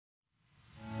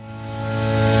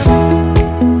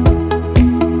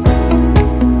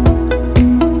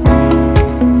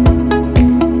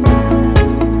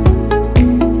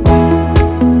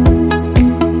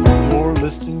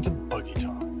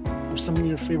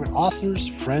favorite authors,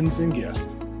 friends, and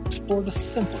guests explore the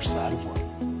simpler side of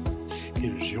life.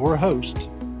 Here's your host,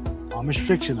 Amish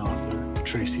fiction author,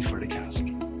 Tracy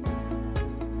Fredikowski.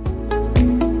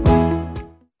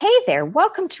 Hey there,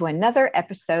 welcome to another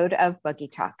episode of Buggy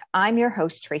Talk. I'm your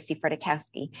host, Tracy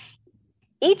Fredikowski.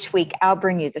 Each week, I'll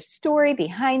bring you the story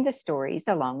behind the stories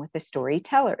along with the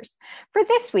storytellers. For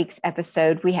this week's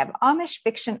episode, we have Amish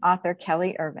fiction author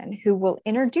Kelly Irvin, who will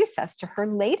introduce us to her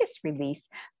latest release,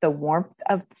 The Warmth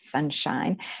of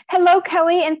Sunshine. Hello,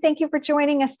 Kelly, and thank you for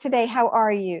joining us today. How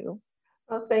are you?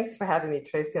 Well, thanks for having me,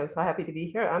 Tracy. I'm so happy to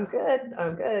be here. I'm good.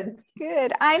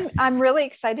 Good. I'm really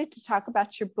excited to talk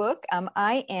about your book.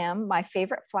 My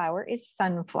favorite flower is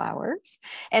sunflowers.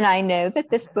 And I know that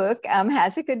this book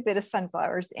has a good bit of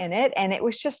sunflowers in it. And it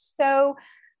was just so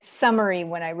summery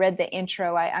when I read the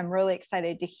intro. I'm really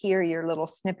excited to hear your little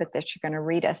snippet that you're going to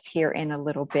read us here in a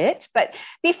little bit. But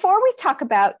before we talk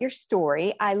about your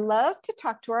story, I love to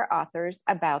talk to our authors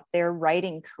about their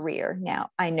writing career. Now,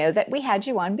 I know that we had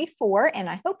you on before, and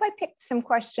I hope I picked some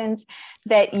questions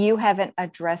that you haven't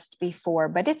addressed before,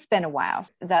 but it's been a while.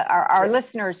 Our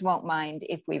listeners won't mind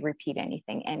if we repeat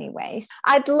anything anyway.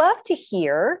 I'd love to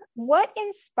hear what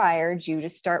inspired you to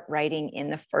start writing in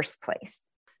the first place.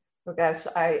 Oh gosh,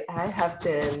 I have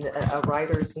been a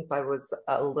writer since I was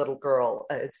a little girl.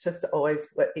 It's just always,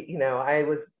 I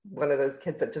was one of those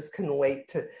kids that just couldn't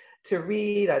wait to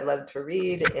read. I loved to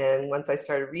read. And once I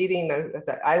started reading, I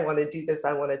thought, I want to do this.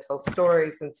 I want to tell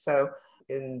stories. And so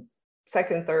in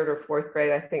second, third, or fourth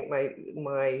grade, I think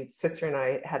my sister and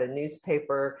I had a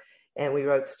newspaper and we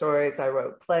wrote stories. I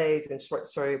wrote plays and short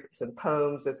stories and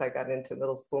poems as I got into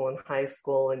middle school and high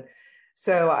school. And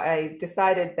so I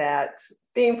decided that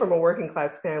being from a working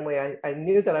class family, I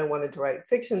knew that I wanted to write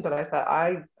fiction, but I thought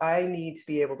I need to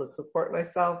be able to support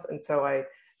myself. And so I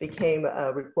became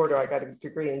a reporter. I got a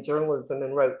degree in journalism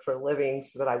and wrote for a living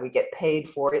so that I would get paid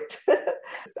for it.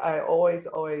 I always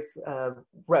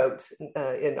wrote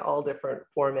in all different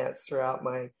formats throughout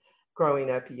my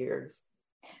growing up years.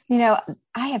 You know,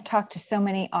 I have talked to so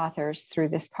many authors through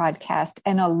this podcast,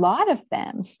 and a lot of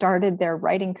them started their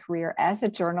writing career as a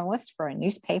journalist for a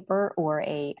newspaper or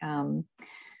a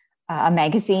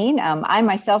magazine. I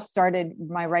myself started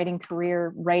my writing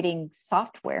career writing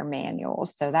software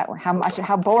manuals. So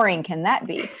how boring can that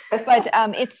be? But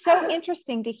it's so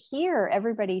interesting to hear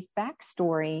everybody's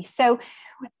backstory. So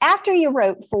after you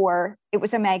wrote it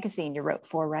was a magazine you wrote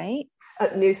for, right?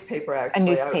 A newspaper,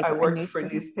 actually. I worked for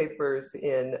newspaper. Newspapers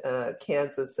in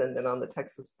Kansas and then on the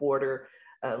Texas border,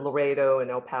 Laredo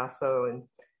and El Paso.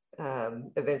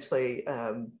 And eventually,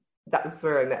 that was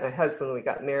where I met my husband when we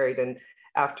got married. And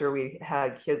after we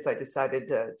had kids, I decided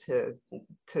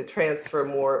to transfer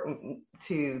more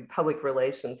to public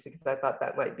relations because I thought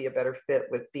that might be a better fit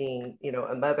with being,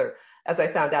 a mother. As I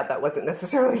found out, that wasn't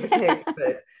necessarily the case,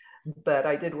 but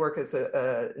I did work as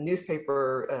a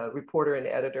newspaper reporter and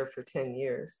editor for 10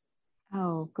 years.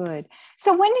 Oh, good.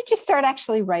 So when did you start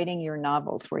actually writing your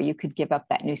novels where you could give up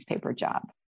that newspaper job?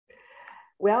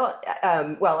 Well,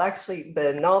 actually,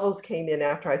 the novels came in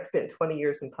after I spent 20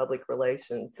 years in public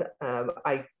relations.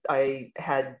 I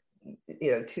had,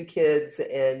 two kids,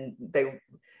 and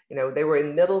they were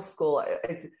in middle school.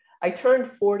 I turned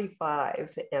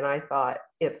 45, and I thought,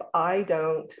 if I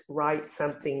don't write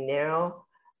something now,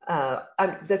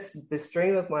 this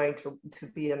dream of mine to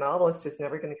be a novelist is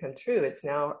never going to come true. It's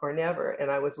now or never.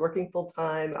 And I was working full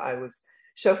time. I was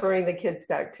chauffeuring the kids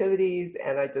to activities.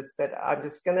 And I just said, I'm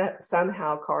just going to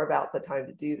somehow carve out the time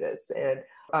to do this. And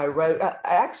I wrote,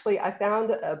 I found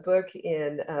a book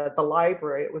in the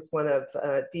library. It was one of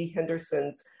Dee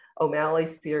Henderson's O'Malley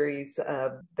series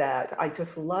that I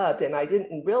just loved. And I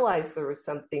didn't realize there was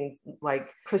something like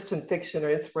Christian fiction or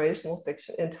inspirational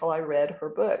fiction until I read her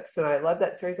books. And I loved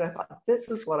that series. And I thought, this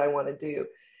is what I want to do.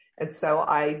 And so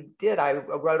I did. I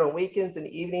wrote on weekends and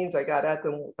evenings. I got up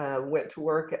and went to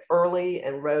work early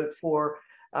and wrote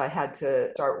I had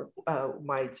to start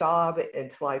my job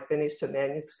until I finished a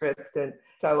manuscript. And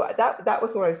so that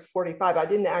was when I was 45. I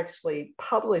didn't actually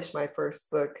publish my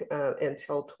first book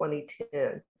until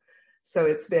 2010. So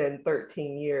it's been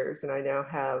 13 years, and I now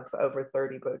have over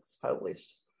 30 books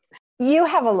published. You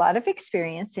have a lot of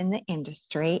experience in the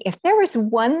industry. If there was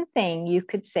one thing you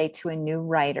could say to a new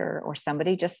writer or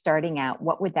somebody just starting out,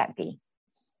 what would that be?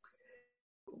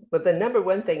 But the number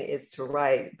one thing is to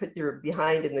write, put your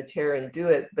behind in the chair and do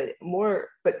it.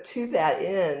 But to that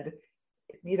end,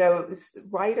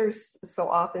 writers so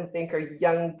often think, or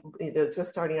young, just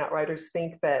starting out writers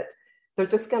think that they're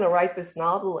just going to write this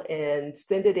novel and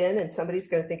send it in and somebody's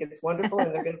going to think it's wonderful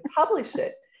and they're going to publish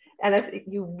it. And I think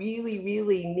you really,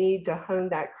 really need to hone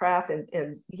that craft.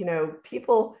 And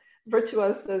people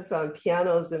virtuosos on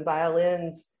pianos and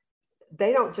violins,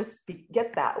 they don't just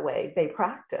get that way, they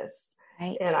practice.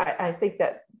 Right. And I think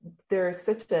that there's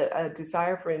such a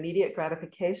desire for immediate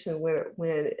gratification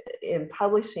when in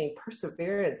publishing,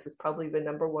 perseverance is probably the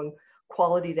number one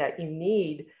quality that you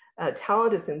need.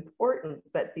 Talent is important,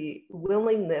 but the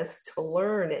willingness to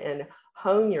learn and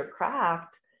hone your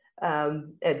craft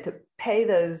and to pay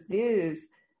those dues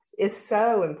is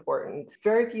so important.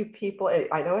 Very few people,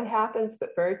 I know it happens,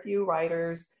 but very few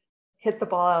writers hit the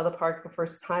ball out of the park the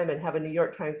first time and have a New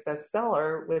York Times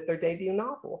bestseller with their debut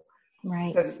novel.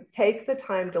 Right. So take the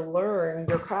time to learn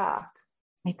your craft.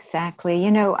 Exactly.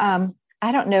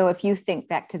 I don't know if you think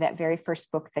back to that very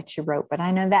first book that you wrote, but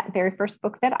I know that very first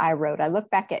book that I wrote, I look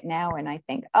back at now and I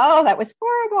think, oh, that was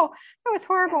horrible. That was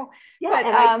horrible.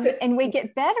 Yeah, but, and we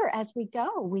get better as we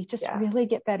go. We just really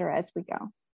get better as we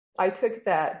go. I took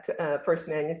that first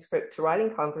manuscript to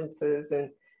writing conferences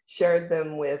and shared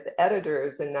them with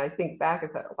editors. And I think back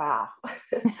and thought, wow,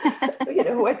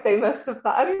 what they must have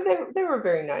thought. I mean, they were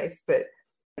very nice, but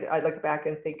I look back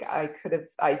and think I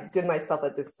did myself a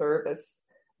disservice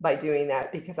by doing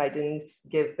that because I didn't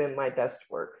give them my best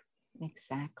work.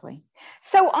 Exactly.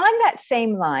 So on that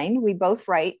same line, we both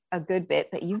write a good bit,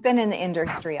 but you've been in the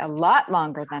industry a lot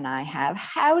longer than I have.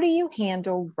 How do you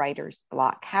handle writer's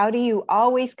block? How do you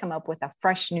always come up with a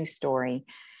fresh new story?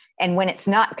 And when it's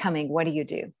not coming, what do you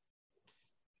do?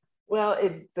 Well,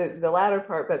 the latter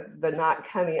part, but the not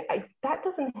coming, that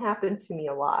doesn't happen to me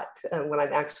a lot when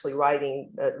I'm actually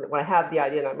writing. When I have the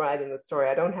idea and I'm writing the story,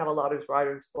 I don't have a lot of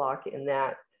writer's block in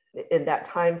that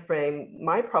time frame.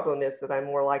 My problem is that I'm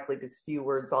more likely to spew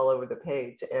words all over the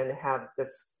page and have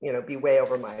this, be way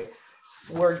over my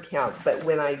word count. But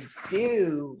when I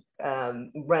do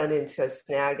run into a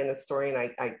snag in a story and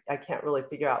I can't really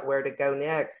figure out where to go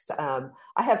next,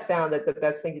 I have found that the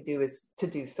best thing to do is to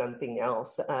do something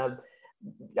else.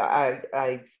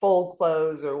 I fold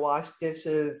clothes or wash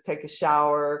dishes, take a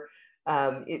shower.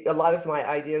 A lot of my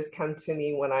ideas come to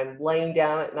me when I'm laying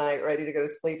down at night, ready to go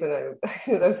to sleep, and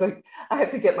it's like I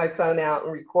have to get my phone out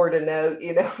and record a note.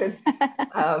 And,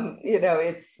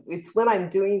 it's when I'm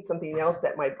doing something else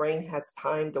that my brain has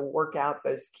time to work out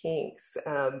those kinks.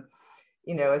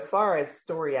 As far as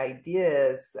story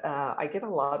ideas, I get a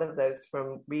lot of those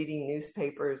from reading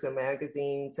newspapers and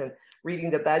magazines, and reading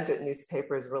the budget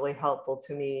newspaper is really helpful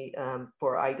to me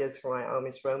for ideas for my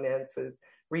Amish romances.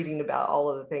 Reading about all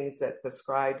of the things that the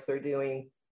scribes are doing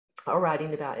or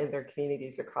writing about in their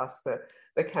communities across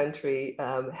the country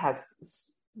has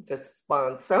just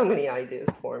spawned so many ideas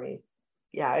for me.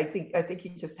 Yeah, I think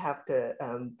you just have to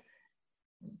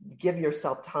give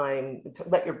yourself time to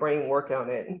let your brain work on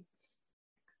it.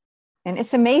 And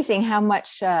it's amazing how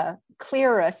much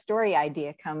clearer a story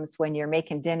idea comes when you're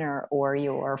making dinner or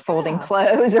you're folding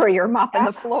clothes or you're mopping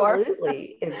the floor.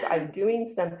 Absolutely. If I'm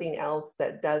doing something else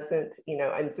that doesn't,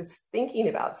 I'm just thinking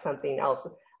about something else.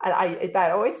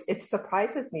 It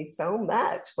surprises me so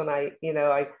much when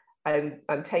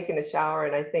I'm taking a shower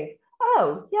and I think,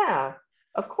 oh yeah,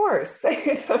 of course.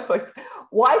 Like,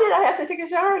 why did I have to take a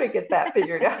shower to get that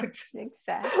figured out?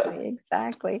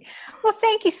 Exactly. Well,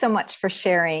 thank you so much for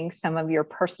sharing some of your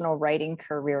personal writing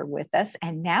career with us.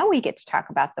 And now we get to talk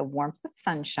about The Warmth of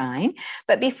Sunshine.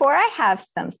 But before I have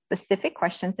some specific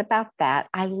questions about that,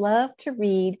 I love to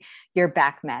read your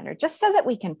back matter just so that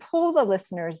we can pull the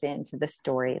listeners into the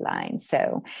storyline.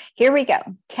 So here we go.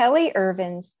 Kelly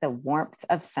Irvin's The Warmth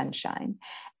of Sunshine.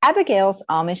 Abigail's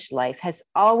Amish life has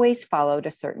always followed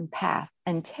a certain path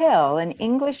until an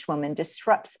Englishwoman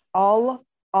disrupts all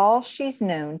she's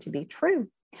known to be true.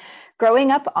 Growing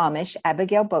up Amish,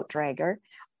 Abigail Boatdragger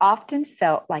often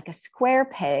felt like a square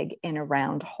peg in a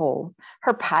round hole.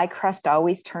 Her pie crust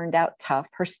always turned out tough.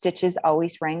 Her stitches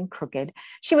always rang crooked.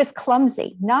 She was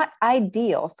clumsy, not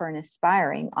ideal for an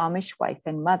aspiring Amish wife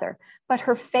and mother, but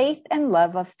her faith and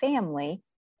love of family,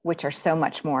 which are so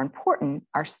much more important,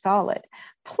 are solid.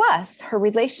 Plus, her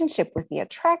relationship with the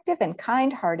attractive and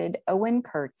kind-hearted Owen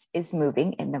Kurtz is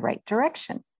moving in the right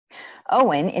direction.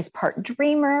 Owen is part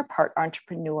dreamer, part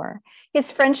entrepreneur.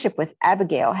 His friendship with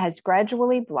Abigail has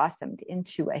gradually blossomed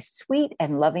into a sweet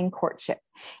and loving courtship.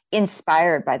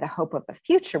 Inspired by the hope of a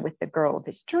future with the girl of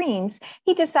his dreams,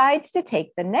 he decides to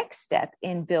take the next step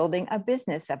in building a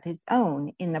business of his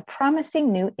own in the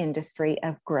promising new industry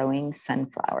of growing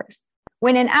sunflowers.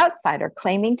 When an outsider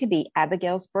claiming to be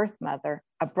Abigail's birth mother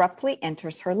abruptly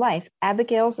enters her life,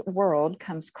 Abigail's world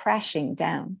comes crashing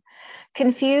down.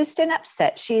 Confused and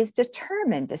upset, she is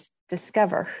determined to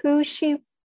discover who she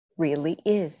really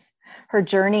is. Her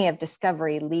journey of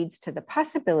discovery leads to the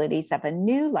possibilities of a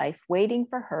new life waiting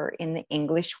for her in the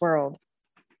English world.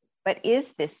 But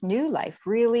is this new life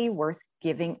really worth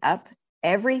giving up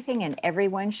everything and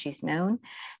everyone she's known?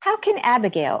 How can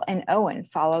Abigail and Owen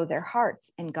follow their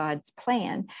hearts and God's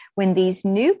plan when these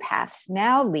new paths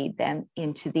now lead them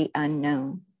into the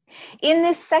unknown? In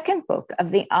this second book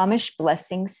of the Amish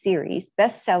Blessing series,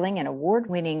 best-selling and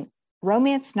award-winning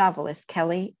romance novelist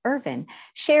Kelly Irvin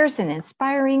shares an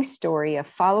inspiring story of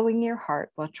following your heart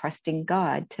while trusting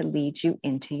God to lead you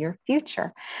into your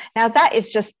future. Now, that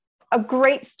is just a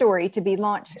great story to be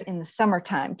launched in the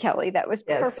summertime, Kelly. That was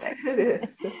perfect. Yes,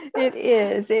 it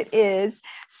is. It is.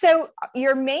 So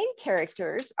your main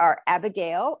characters are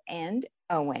Abigail and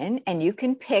Owen, and you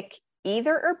can pick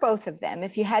either or both of them.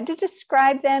 If you had to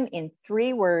describe them in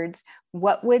 3 words,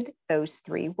 what would those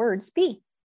 3 words be?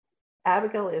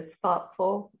 Abigail is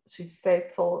thoughtful, she's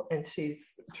faithful, and she's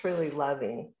truly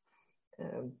loving.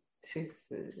 She's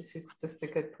just a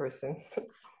good person.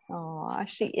 Oh,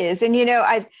 she is. And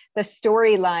the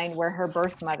storyline where her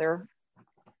birth mother,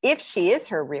 if she is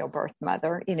her real birth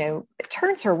mother,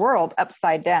 turns her world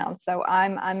upside down. So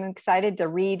I'm excited to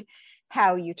read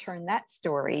how you turn that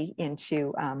story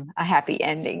into a happy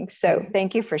ending. So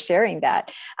thank you for sharing that.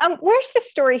 Where's the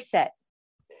story set?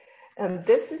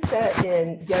 This is set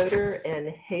in Yoder and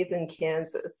Haven,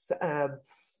 Kansas.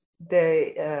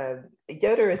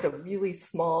 Yoder is a really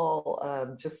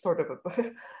small, just sort of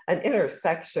an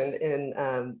intersection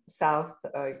in south,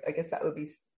 I guess that would be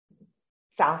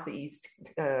southeast,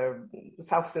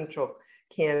 south central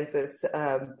Kansas.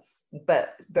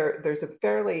 But there's a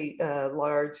fairly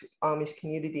large Amish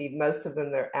community. Most of them,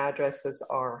 their addresses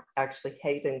are actually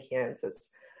Haven, Kansas.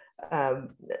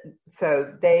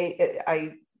 So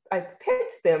I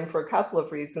picked them for a couple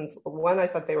of reasons. One, I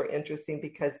thought they were interesting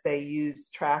because they use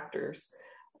tractors.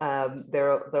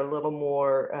 They're a little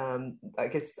more, I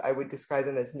guess I would describe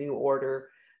them as New Order.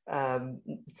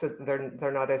 So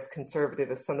they're not as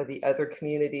conservative as some of the other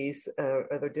communities,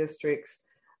 other districts.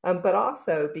 But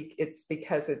also it's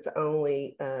because it's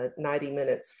only 90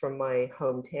 minutes from my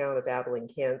hometown of Abilene,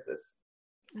 Kansas.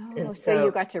 Oh, so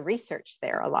you got to research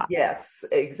there a lot. Yes,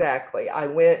 exactly. I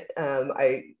went,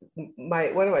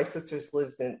 one of my sisters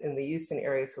lives in the Houston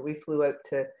area, so we flew up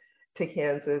to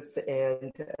Kansas,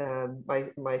 and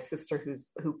my sister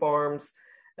who farms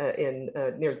in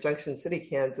near Junction City,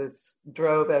 Kansas,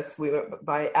 drove us. We went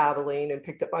by Abilene and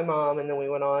picked up my mom, and then we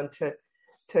went on to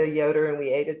Yoder, and we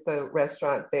ate at the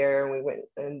restaurant there, and we went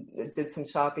and did some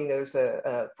shopping. There's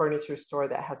a furniture store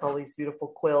that has all these beautiful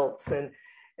quilts, and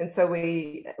so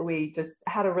we just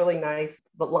had a really nice,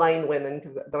 the Line women,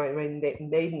 because my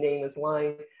maiden name is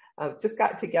Line, just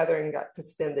got together and got to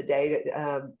spend the day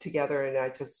together, and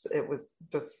it was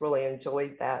just really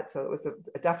enjoyed that. So it was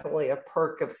definitely a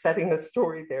perk of setting the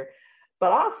story there.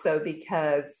 But also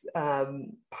because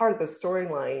part of the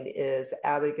storyline is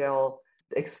Abigail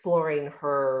exploring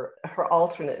her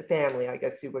alternate family, I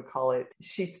guess you would call it.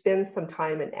 She spends some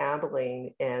time in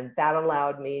Abilene, and that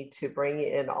allowed me to bring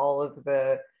in all of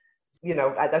the,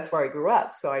 that's where I grew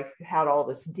up. So I had all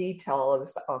this detail,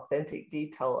 this authentic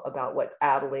detail about what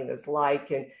Abilene is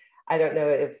like. And I don't know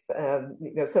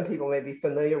if, some people may be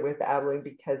familiar with Abilene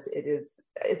because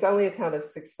it's only a town of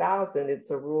 6,000. It's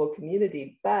a rural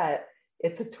community, but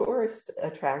it's a tourist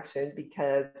attraction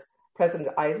because President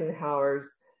Eisenhower's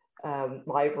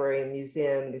library and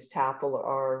museum, his chapel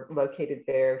are located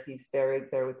there. He's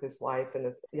buried there with his wife and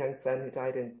his young son who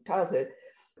died in childhood.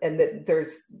 And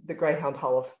there's the Greyhound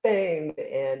Hall of Fame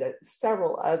and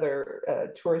several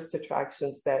other tourist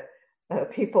attractions that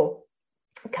people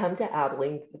come to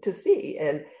Abilene to see.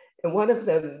 And one of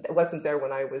them wasn't there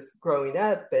when I was growing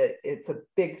up, but it's a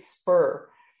big spur.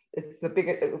 It's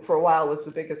for a while, was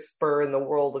the biggest spur in the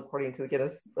world, according to the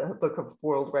Guinness Book of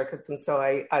World Records. And so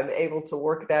I'm able to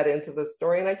work that into the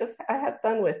story, and I had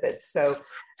fun with it. So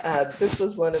this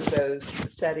was one of those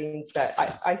settings that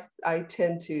I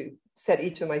tend to set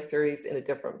each of my stories in a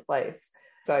different place.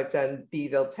 So I've done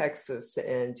Beeville, Texas,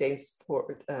 and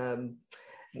Jamesport,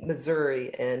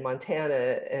 Missouri, and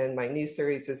Montana, and my new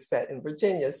series is set in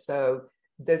Virginia. So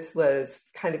this was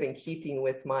kind of in keeping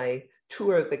with my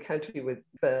tour of the country with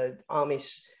the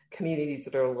Amish communities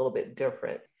that are a little bit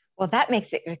different. Well, that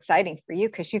makes it exciting for you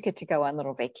because you get to go on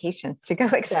little vacations to go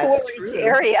explore each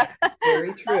area.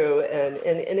 Very true. And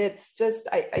it's just,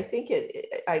 I think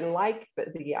I like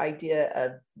the idea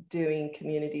of doing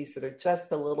communities that are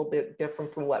just a little bit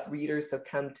different from what readers have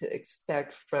come to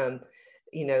expect from,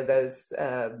 those,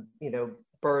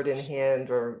 bird in hand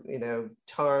or,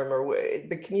 charm, or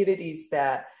the communities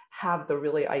that have the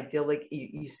really idyllic,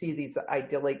 you see these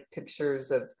idyllic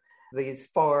pictures of these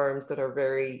farms that are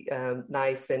very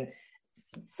nice. And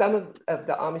some of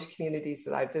the Amish communities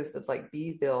that I visited, like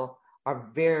Beeville, are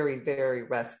very, very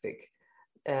rustic.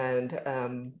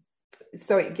 And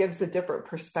so it gives a different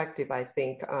perspective, I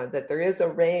think, that there is a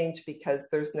range because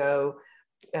there's no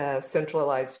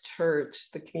centralized church.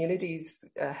 The communities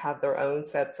have their own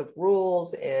sets of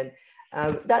rules, and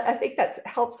that I think that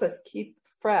helps us keep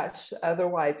fresh.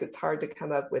 Otherwise, it's hard to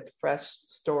come up with fresh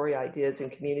story ideas in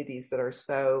communities that are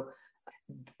so.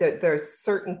 There are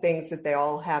certain things that they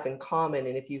all have in common,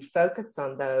 and if you focus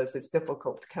on those, it's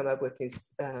difficult to come up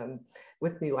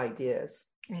with new ideas.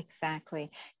 Exactly.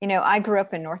 I grew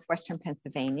up in northwestern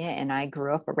Pennsylvania, and I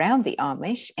grew up around the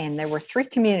Amish, and there were 3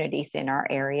 communities in our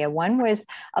area. One was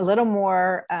a little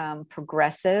more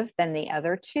progressive than the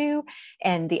other 2,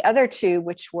 and the other 2,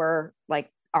 which were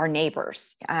like our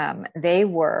neighbors, they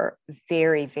were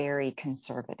very, very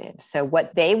conservative. So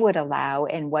what they would allow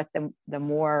and what the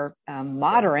more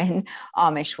modern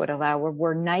Amish would allow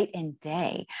were night and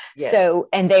day. Yes. So,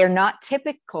 and they are not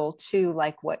typical to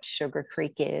like what Sugar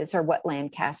Creek is or what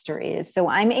Lancaster is. So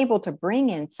I'm able to bring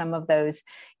in some of those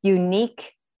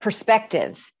unique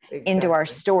perspectives into our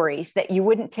stories that you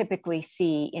wouldn't typically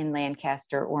see in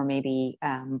Lancaster or maybe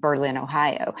Berlin,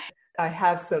 Ohio. I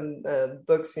have some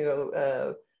books,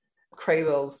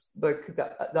 Cradle's book,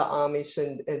 the Amish,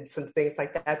 and some things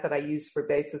like that I use for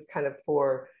basis kind of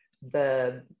for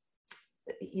the,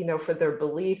 for their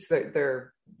beliefs,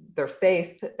 their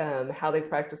faith, how they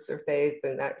practice their faith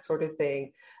and that sort of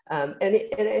thing.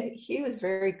 And he was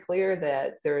very clear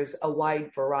that there's a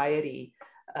wide variety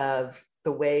of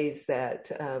the ways that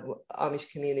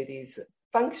Amish communities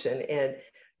function.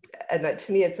 And that,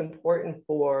 to me, it's important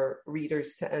for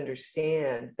readers to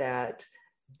understand that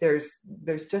there's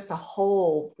just a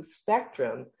whole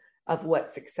spectrum of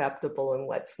what's acceptable and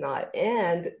what's not.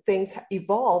 And things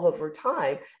evolve over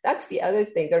time. That's the other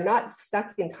thing. They're not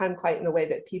stuck in time quite in the way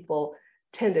that people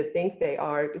tend to think they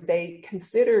are. They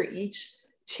consider each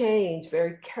change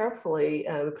very carefully,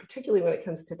 particularly when it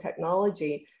comes to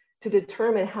technology, to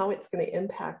determine how it's going to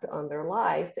impact on their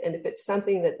life. And if it's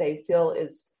something that they feel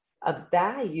is of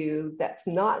value that's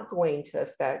not going to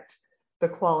affect the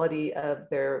quality of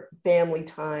their family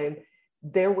time,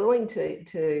 they're willing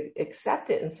to accept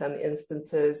it in some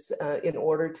instances in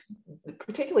order to,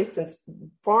 particularly since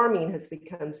farming has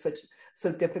become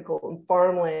so difficult and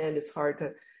farmland is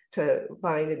hard to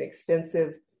find and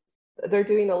expensive. They're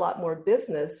doing a lot more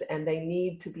business, and they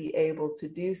need to be able to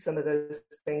do some of those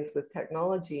things with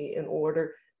technology in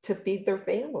order to feed their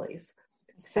families.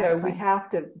 Exactly.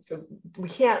 So we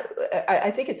can't, I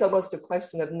think it's almost a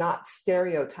question of not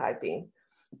stereotyping,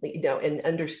 and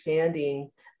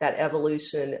understanding that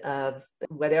evolution of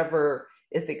whatever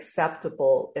is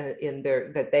acceptable in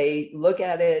their, that they look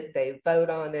at it, they vote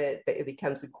on it, that it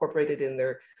becomes incorporated in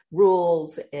their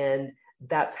rules, and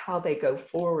that's how they go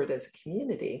forward as a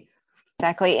community.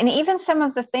 Exactly. And even some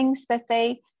of the things that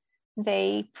they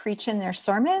preach in their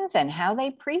sermons and how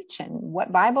they preach and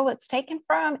what Bible it's taken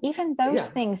from, even those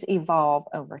things evolve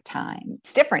over time.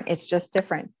 It's different. It's just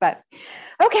different. But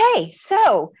okay,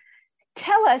 so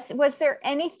tell us, was there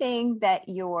anything that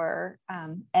your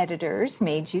editors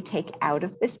made you take out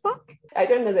of this book? I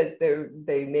don't know that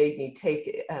they made me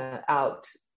take out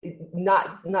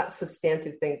not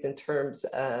substantive things in terms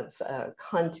of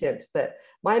content, but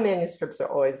my manuscripts are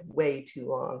always way too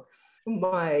long.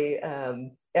 My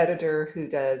editor who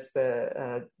does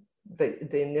the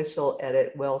initial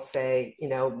edit will say,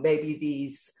 maybe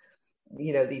these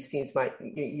scenes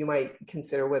you might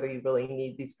consider whether you really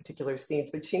need these particular scenes,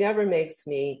 but she never makes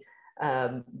me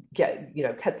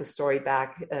cut the story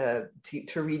back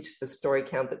to reach the story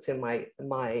count that's in my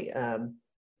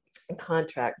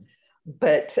contract.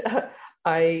 But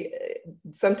I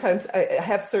sometimes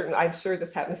have certain, I'm sure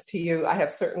this happens to you, I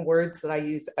have certain words that I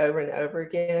use over and over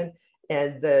again,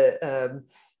 and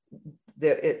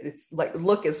it's like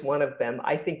look is one of them.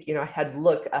 I think, I had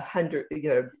look 100,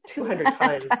 200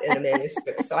 times in a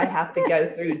manuscript. So I have to go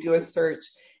through, do a search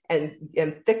and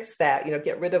fix that,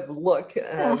 get rid of look,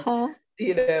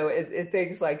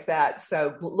 things like that.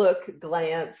 So look,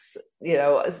 glance,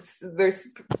 there's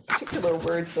particular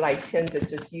words that I tend to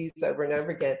just use over and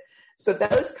over again. So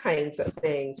those kinds of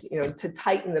things, to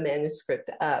tighten the manuscript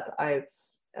up,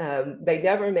 they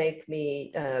never make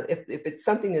me, if it's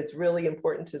something that's really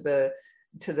important to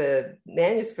the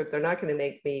manuscript, they're not going to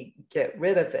make me get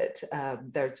rid of it.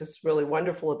 They're just really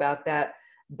wonderful about that.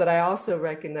 But I also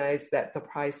recognize that the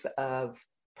price of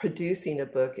producing a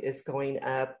book is going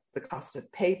up, the cost of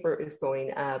paper is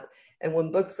going up, and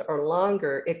when books are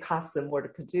longer, it costs them more to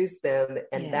produce them,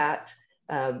 and that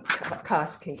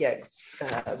cost can get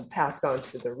passed on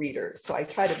to the reader. So I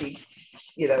try to be,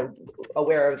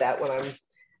 aware of that when I'm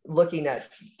looking at,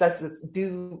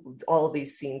 do all of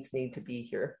these scenes need to be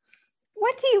here?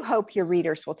 What do you hope your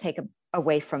readers will take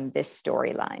away from this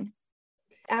storyline?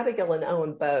 Abigail and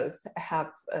Owen both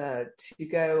have to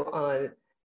go on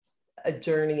a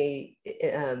journey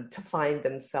to find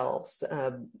themselves.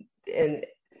 And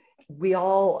we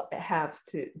all have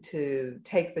to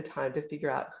take the time to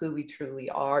figure out who we truly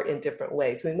are in different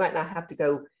ways. We might not have to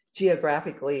go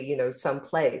geographically,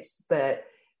 someplace, but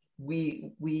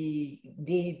we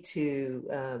need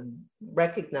to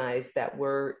recognize that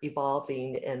we're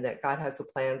evolving and that God has a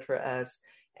plan for us,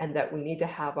 and that we need to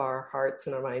have our hearts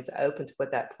and our minds open to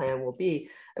what that plan will be.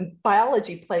 And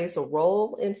biology plays a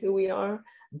role in who we are,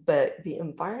 but the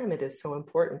environment is so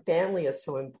important. Family is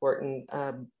so important.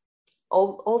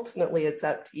 Ultimately, it's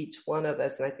up to each one of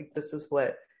us. And I think this is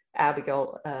what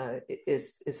Abigail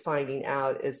is finding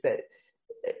out, is that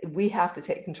we have to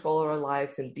take control of our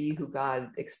lives and be who God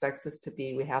expects us to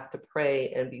be. We have to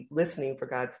pray and be listening for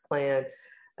God's plan.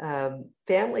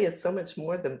 Family is so much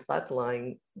more than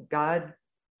bloodline. God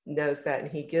knows that,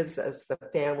 and he gives us the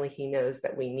family he knows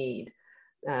that we need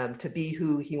to be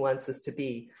who he wants us to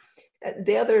be.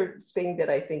 The other thing that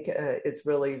I think is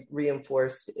really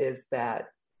reinforced is that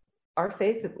our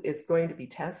faith is going to be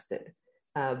tested,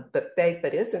 but faith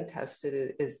that isn't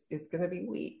tested is going to be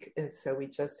weak. And so we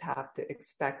just have to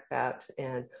expect that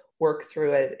and work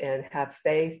through it and have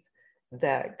faith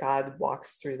that God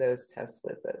walks through those tests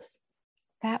with us.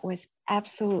 That was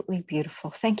absolutely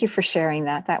beautiful. Thank you for sharing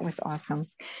that. That was awesome.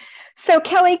 So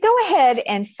Kelly, go ahead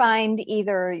and find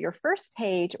either your first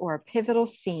page or a pivotal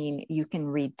scene you can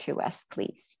read to us,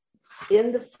 please.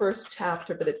 In the first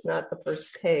chapter, but it's not the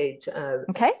first page.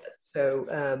 Okay.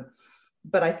 So,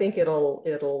 but I think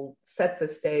it'll set the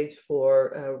stage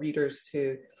for readers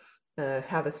to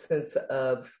have a sense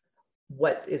of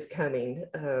what is coming.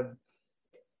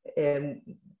 And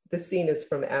the scene is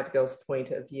from Abigail's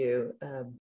point of view.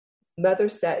 Mother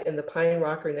sat in the pine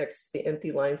rocker next to the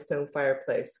empty limestone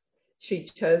fireplace.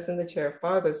 She'd chosen the chair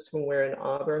farthest from where an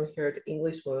auburn-haired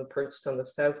Englishwoman perched on the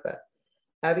sofa.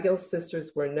 Abigail's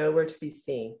sisters were nowhere to be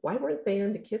seen. Why weren't they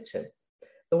in the kitchen?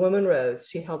 The woman rose.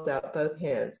 She held out both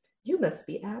hands. You must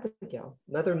be Abigail.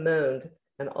 Mother moaned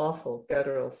an awful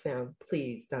guttural sound.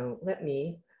 Please don't. Let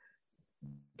me.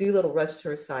 Doolittle rushed to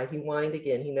her side. He whined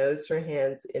again. He nosed her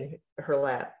hands in her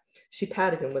lap. She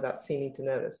patted him without seeming to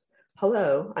notice.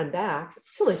 Hello, I'm back.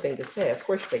 Silly thing to say. Of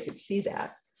course they could see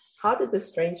that. How did the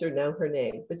stranger know her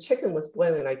name? The chicken was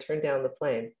boiling. I turned down the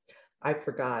flame. I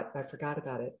forgot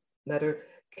about it. Mother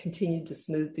continued to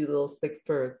smooth Doolittle's thick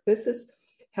fur. This is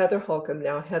Heather Holcomb,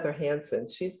 now Heather Hanson.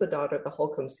 She's the daughter of the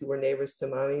Holcombs who were neighbors to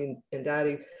Mommy and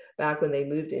Daddy back when they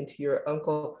moved into your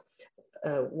Uncle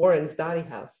Warren's Dottie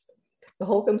house. The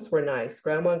Holcombs were nice.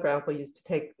 Grandma and Grandpa used to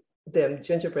take them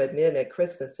gingerbread men at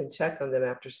Christmas and check on them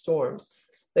after storms.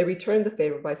 They returned the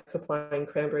favor by supplying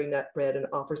cranberry nut bread and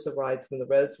offers of rides when the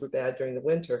roads were bad during the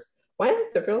winter. Why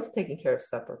aren't the girls taking care of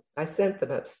supper? I sent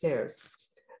them upstairs.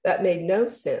 That made no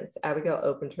sense. Abigail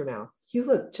opened her mouth. You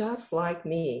look just like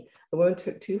me. The woman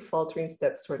took 2 faltering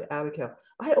steps toward Abigail.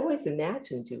 I always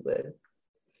imagined you would.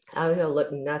 Abigail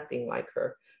looked nothing like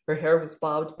her. Her hair was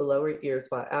bobbed below her ears,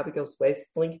 while Abigail's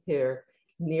waist-length hair,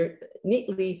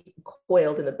 neatly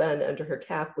coiled in a bun under her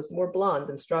cap, was more blonde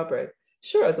than strawberry.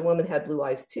 Sure, the woman had blue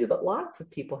eyes too, but lots of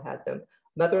people had them.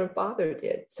 Mother and father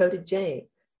did. So did Jane.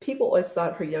 People always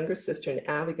thought her younger sister and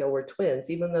Abigail were twins,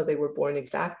 even though they were born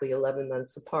exactly 11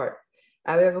 months apart.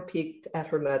 Abigail peeked at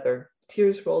her mother.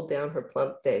 Tears rolled down her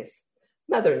plump face.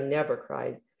 Mother never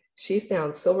cried. She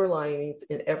found silver linings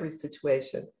in every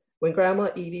situation. When Grandma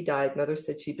Evie died, Mother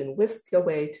said she'd been whisked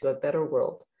away to a better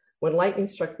world. When lightning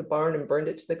struck the barn and burned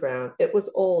it to the ground, it was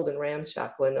old and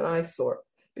ramshackle and an eyesore.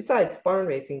 Besides, barn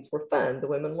raisings were fun. The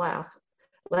women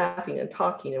laughing and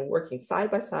talking and working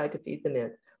side by side to feed the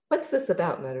men. What's this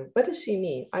about, Mother? What does she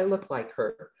mean? I look like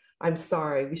her. I'm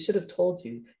sorry. We should have told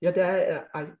you. Your dad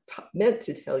and I meant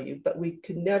to tell you, but we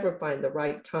could never find the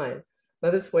right time.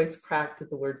 Mother's voice cracked at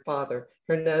the word father.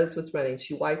 Her nose was running.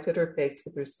 She wiped at her face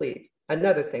with her sleeve.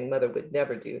 Another thing Mother would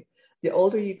never do. The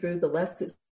older you grew, the less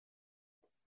it...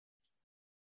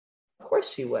 Of course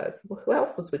she was. Well, who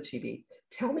else would she be?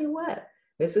 Tell me what?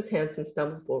 Mrs. Hanson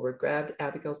stumbled forward, grabbed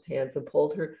Abigail's hands, and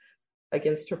pulled her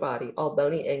against her body, all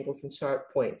bony angles and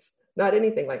sharp points. Not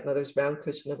anything like Mother's round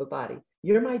cushion of a body.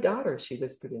 You're my daughter, she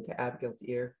whispered into Abigail's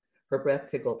ear. Her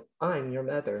breath tickled. I'm your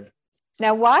mother.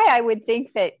 Now, why I would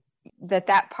think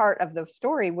that part of the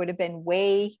story would have been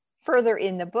way further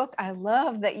in the book. I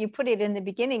love that you put it in the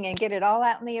beginning and get it all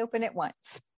out in the open at once.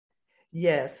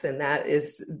 Yes, and that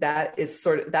is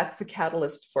that's the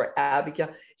catalyst for Abigail.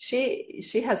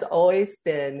 She has always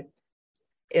been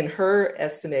in her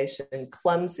estimation,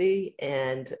 clumsy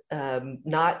and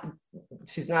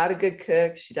she's not a good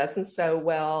cook. She doesn't sew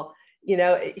well.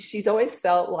 She's always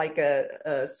felt like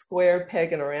a square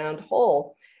peg in a round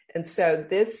hole. And so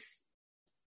this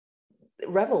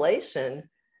revelation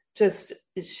just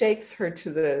shakes her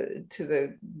to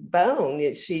the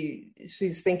bone.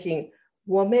 She's thinking,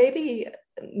 well, maybe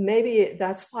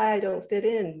that's why I don't fit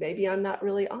in. Maybe I'm not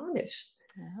really Amish.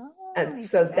 Oh, And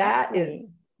so exactly.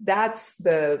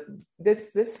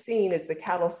 this scene is the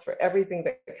catalyst for everything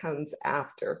that comes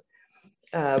after.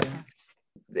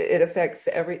 It affects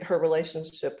her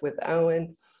relationship with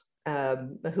Owen,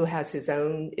 who has his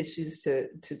own issues to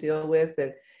deal with.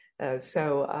 And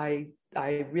so I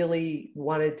really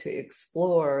wanted to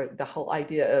explore the whole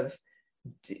idea of,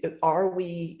 are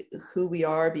we who we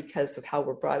are because of how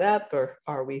we're brought up, or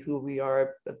are we who we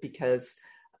are because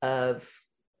of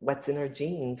what's in our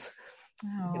genes,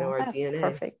 our DNA?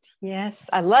 Perfect. Yes,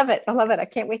 I love it. I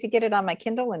can't wait to get it on my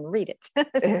Kindle and read it.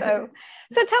 So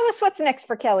tell us what's next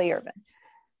for Kelly Irvin.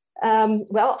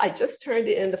 Well, I just turned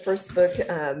in the first book.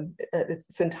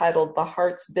 It's entitled The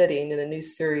Heart's Bidding, in a new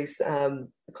series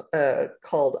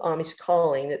called Amish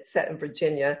Calling. It's set in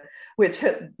Virginia, which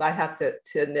I have to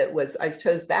admit I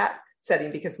chose that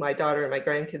setting because my daughter and my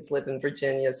grandkids live in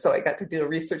Virginia. So I got to do a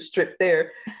research trip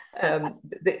there.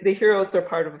 The heroes are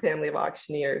part of a family of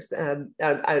auctioneers.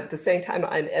 At the same time,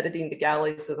 I'm editing the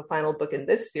galleys of the final book in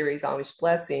this series, Amish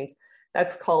Blessings.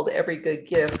 That's called Every Good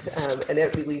Gift, and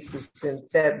it releases in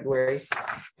February.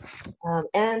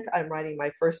 And I'm writing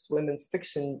my first women's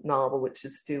fiction novel, which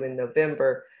is due in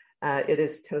November. It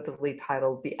is tentatively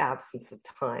titled The Absence of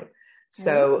Time.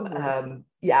 So, I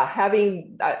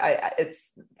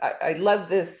love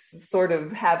this sort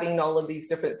of having all of these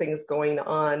different things going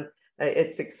on.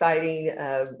 It's exciting,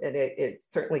 and it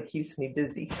certainly keeps me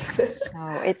busy.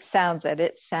 Oh, it sounds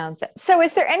it. So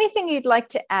is there anything you'd like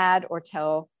to add or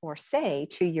tell or say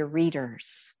to your readers?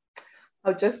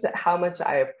 Oh, just how much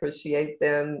I appreciate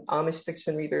them. Amish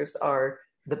fiction readers are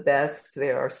the best.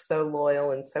 They are so loyal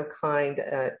and so kind.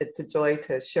 It's a joy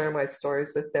to share my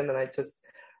stories with them, and I just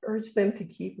urge them to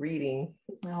keep reading.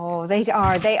 Oh, they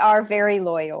are very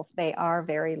loyal. They are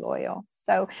very loyal.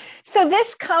 So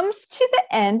this comes to the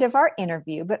end of our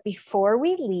interview, but before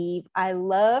we leave, I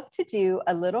love to do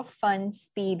a little fun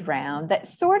speed round that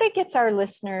sort of gets our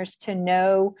listeners to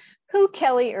know who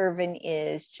Kelly Irvin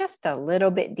is just a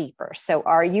little bit deeper. So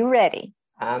are you ready?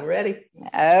 I'm ready.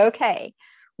 Okay.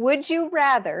 Would you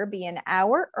rather be an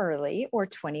hour early or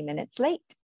 20 minutes late?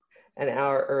 An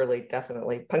hour early,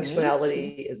 definitely.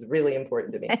 Punctuality is really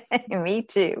important to me. Me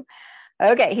too.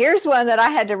 Okay, here's one that I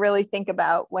had to really think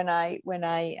about when I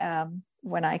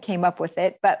came up with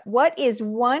it. But what is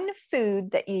one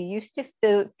food that you used to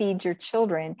feed your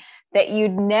children that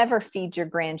you'd never feed your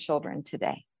grandchildren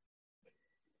today?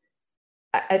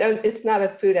 I don't. It's not a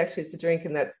food, actually. It's a drink,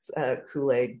 and that's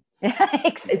Kool-Aid.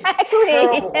 Exactly.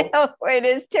 It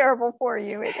is terrible for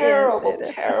you.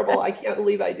 Terrible. I can't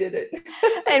believe I did it.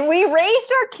 And we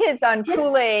raised our kids on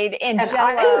Kool-Aid and Jell-O.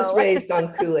 I was raised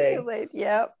on Kool-Aid. Kool-Aid,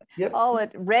 yep. All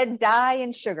it red dye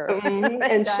and sugar.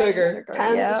 And sugar.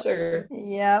 Tons of sugar.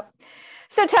 Yep.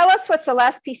 So tell us, what's the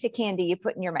last piece of candy you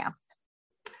put in your mouth?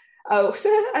 Oh,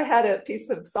 I had a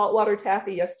piece of saltwater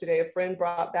taffy yesterday. A friend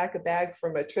brought back a bag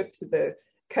from a trip to the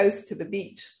coast, to the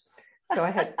beach. So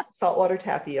I had saltwater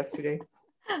taffy yesterday.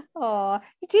 Oh,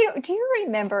 do you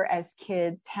remember as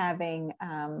kids having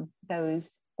those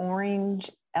orange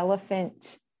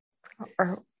elephant,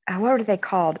 or what are they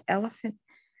called? Elephant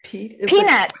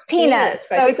peanuts.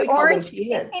 Those orange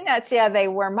peanuts. Yeah, they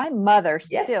were. My mother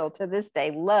still to this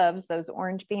day loves those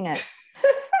orange peanuts.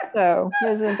 So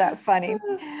isn't that funny?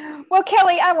 Well,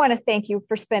 Kelly, I want to thank you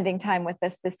for spending time with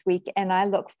us this week, and I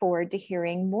look forward to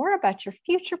hearing more about your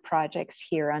future projects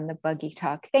here on the Buggy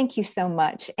Talk. Thank you so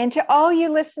much. And to all you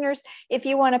listeners, if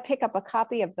you want to pick up a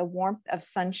copy of The Warmth of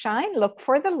Sunshine, look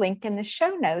for the link in the show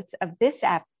notes of this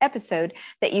episode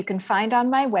that you can find on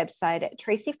my website at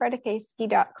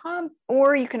tracyfredekowski.com,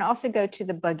 or you can also go to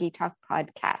the Buggy Talk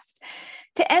podcast.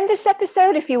 To end this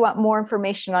episode, if you want more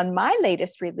information on my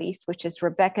latest release, which is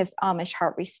Rebecca's Amish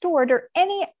Heart Restored, or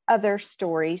any other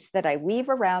stories that I weave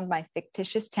around my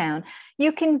fictitious town,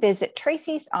 you can visit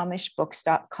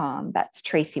tracysamishbooks.com. That's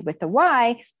Tracy with a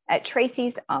Y at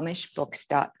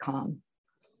tracysamishbooks.com.